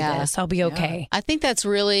 I can do this. I'll be okay. I think that's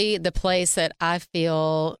really the place that I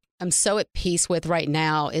feel I'm so at peace with right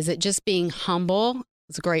now. Is it just being humble?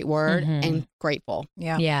 It's a great word, and grateful.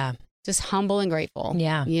 Yeah. Just humble and grateful.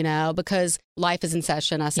 Yeah. You know, because life is in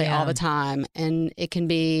session, I say all the time, and it can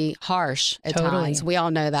be harsh at times. We all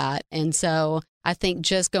know that. And so I think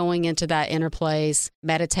just going into that inner place,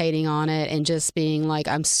 meditating on it, and just being like,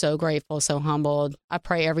 I'm so grateful, so humbled. I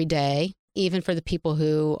pray every day, even for the people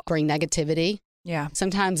who bring negativity. Yeah.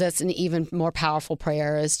 Sometimes that's an even more powerful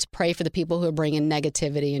prayer, is to pray for the people who are bringing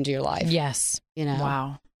negativity into your life. Yes. You know?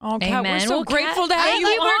 Wow. Oh, Kat, we're Amen. so Well, grateful to Kat, have you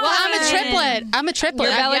thank you on. for Well, I'm a triplet. I'm a triplet.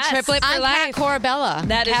 You're Bella triplet for I'm life. Cat Cora Bella.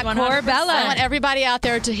 That is Cat 100%. Cora Bella. I want everybody out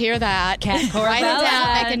there to hear that. Cat Cora Write Bella. it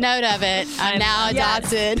down. Make a note of it. I'm now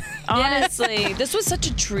adopted. Honestly, this was such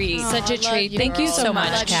a treat. Such a I love treat. you, Thank you girl. so I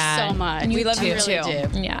much, love Kat. you so much. We love you really too.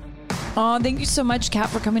 do. Yeah. Oh, thank you so much, Kat,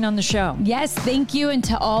 for coming on the show. Yes, thank you. And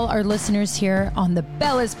to all our listeners here on the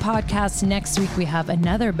Bellas podcast, next week we have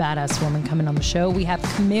another badass woman coming on the show. We have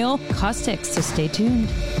Camille Caustic, so stay tuned.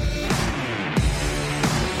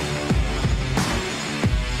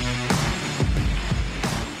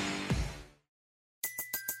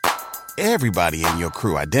 Everybody in your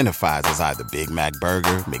crew identifies as either Big Mac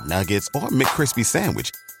Burger, McNuggets, or McCrispy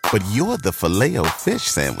Sandwich. But you're the Filet-O-Fish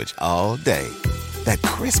Sandwich all day. That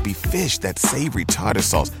crispy fish, that savory tartar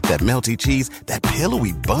sauce, that melty cheese, that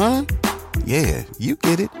pillowy bun. Yeah, you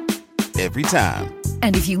get it. Every time.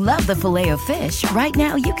 And if you love the Filet-O-Fish, right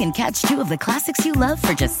now you can catch two of the classics you love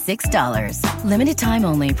for just $6. Limited time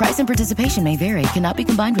only. Price and participation may vary. Cannot be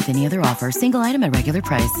combined with any other offer. Single item at regular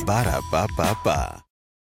price. Ba-da-ba-ba-ba.